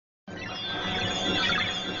Hey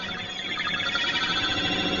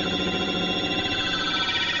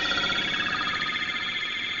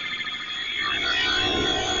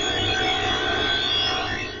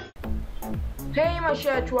my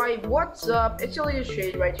chat tribe, what's up? It's your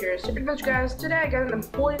Shade right here. So pretty much guys, today I got an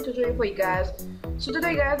important tutorial for you guys. So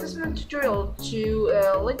today guys, this is a tutorial to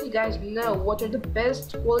let you guys know what are the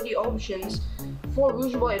best quality options for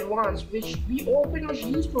VisualBoy Advance, which we all pretty much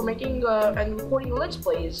use for making and recording let's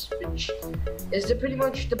plays, which is pretty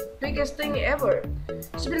much the biggest thing ever.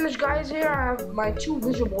 So pretty much guys, here I have my two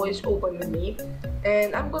VisualBoys open with me,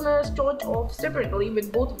 and I'm gonna start off separately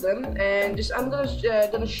with both of them, and just I'm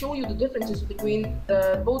gonna show you the differences between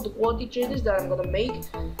both the quality changes that I'm gonna make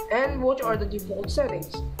and what are the default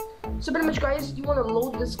settings. So pretty much guys, you want to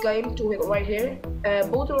load this game to it right here.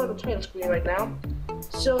 Both are on the title screen right now.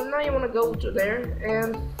 So now you want to go to there,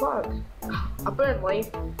 and fuck, apparently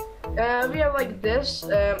we have like this.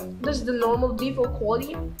 This is the normal default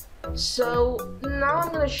quality. So now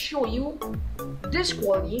I'm gonna show you this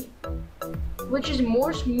quality, which is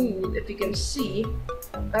more smooth. If you can see,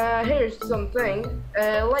 here's something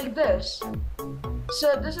like this.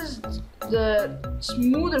 So this is the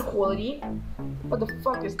smoother quality. What the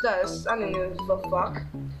fuck is this? I don't know the fuck.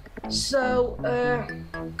 So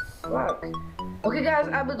fuck. Okay guys,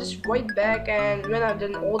 I will just right back, and when I've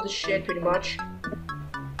done all the shit pretty much.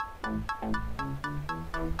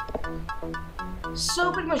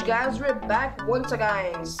 So pretty much guys, we're back once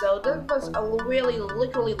again. So that was a really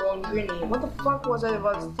literally long journey. What the fuck was I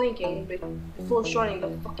thinking before starting the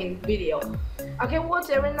fucking video? Okay,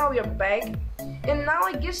 whatever, now we are back. And now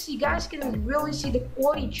I guess you guys can really see the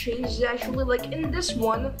quality changes actually. Like in this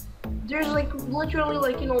one, there's like literally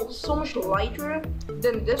like, you know, so much lighter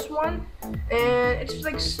than this one, and it's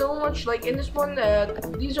like so much like in this one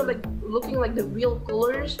these are like looking like the real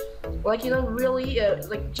colors, like, you know, really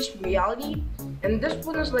like just reality. And this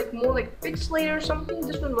one is like more like pixelated or something.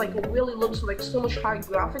 This one like really looks like so much high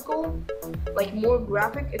graphical, like more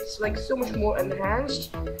graphic. It's like so much more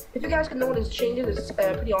enhanced. If you guys can notice changes, it's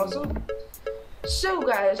pretty awesome. So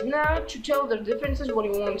guys, now to tell the differences what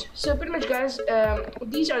you want. So pretty much guys,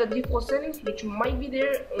 these are the default settings which might be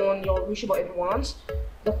there on your VisualBoy Advance.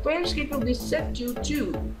 The frame skip will be set to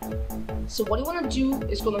 2. So what you want to do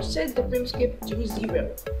is gonna set the frame skip to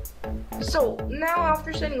 0. So now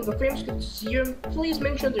after setting the frame skip to 0, please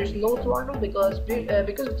make sure there's no throttle, because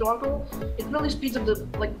of throttle it really speeds up the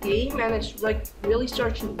game, and it's like really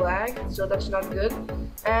starts to lag, so that's not good.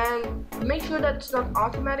 And make sure that it's not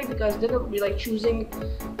automatic, because then it'll be like choosing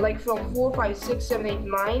like from 4, 5, 6, 7, 8,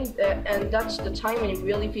 9, and that's the time when you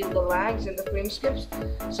really feel the lags and the frame skips.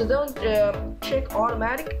 So don't check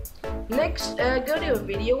automatic. Next, go to your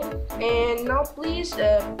video, and now please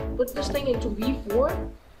put this thing into V4.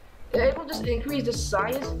 It will just increase the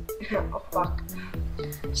size. Oh fuck.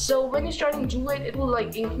 So when you're starting to do it, it will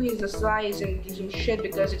like increase the size and do some shit,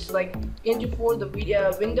 because it's like into for the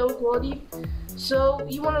window quality. So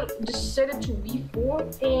you want to just set it to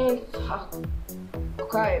V4, and fuck.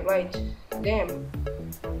 Okay, right, damn.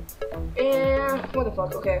 And what the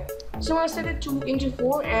fuck, okay. So I set it to into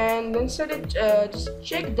 4, and then set it, just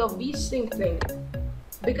check the VSync thing.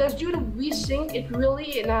 Because due to VSync, it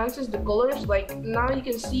really enhances the colors. Like now you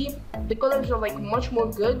can see the colors are like much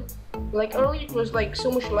more good. Like earlier it was like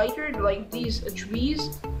so much lighter, like these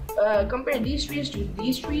trees. Compare these trees to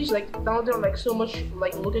these trees, like now they're like so much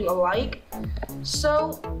like looking alike.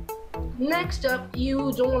 So next up,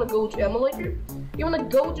 you don't want to go to emulator. You want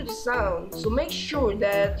to go to the sound. So make sure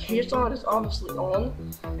that your sound is obviously on,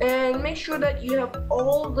 and make sure that you have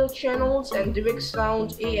all the channels and direct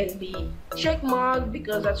sound A and B check marked,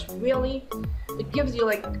 because that's really, it gives you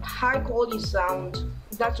like high quality sound.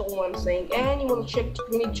 That's all I'm saying. And you want to check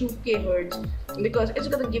 22k hertz, because it's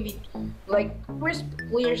gonna give you like crisp,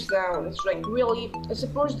 clear sound. It's like really, I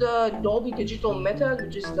suppose the Dolby Digital method,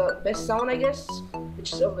 which is the best sound I guess,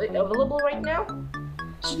 which is available right now.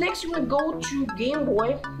 So next you want to go to Game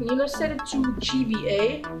Boy. You're gonna set it to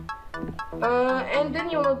GBA, and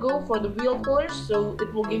then you want to go for the real colors. So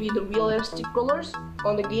it will give you the realistic colors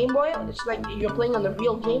on the Game Boy. It's like you're playing on the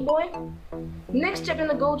real Game Boy. Next you're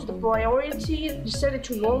gonna go to the priority. You set it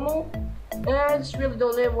to normal. I just really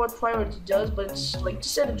don't know what priority does, but it's like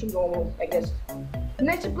set it to normal, I guess.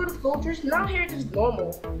 Next, go to filters. Now here it is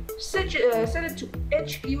normal. Set it to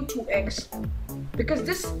HQ2X, because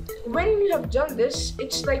this, when you have done this,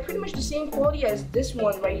 it's like pretty much the same quality as this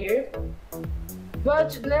one right here.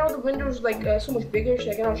 But now the window is like so much bigger,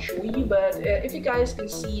 so I cannot show you. But if you guys can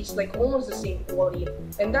see, it's like almost the same quality,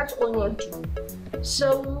 and that's all you want to do.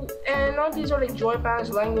 So, and now these are like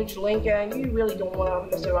joypads, language, link, and you really don't want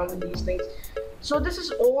to mess around with these things. So this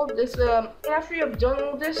is all. This after you have done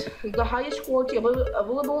all this, the highest quality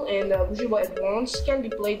available in VisualBoy Advance can be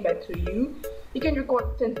played back to you. You can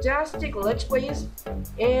record fantastic let's plays,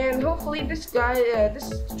 and hopefully this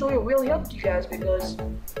tutorial really helped you guys, because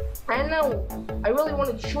I know I really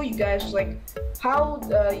wanted to show you guys like how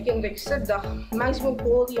you can like set the maximum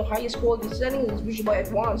quality or highest quality settings in VisualBoy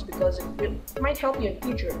Advance, because it might help you in the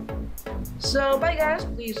future. So bye guys,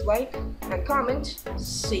 please like and comment.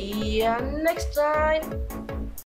 See ya next time.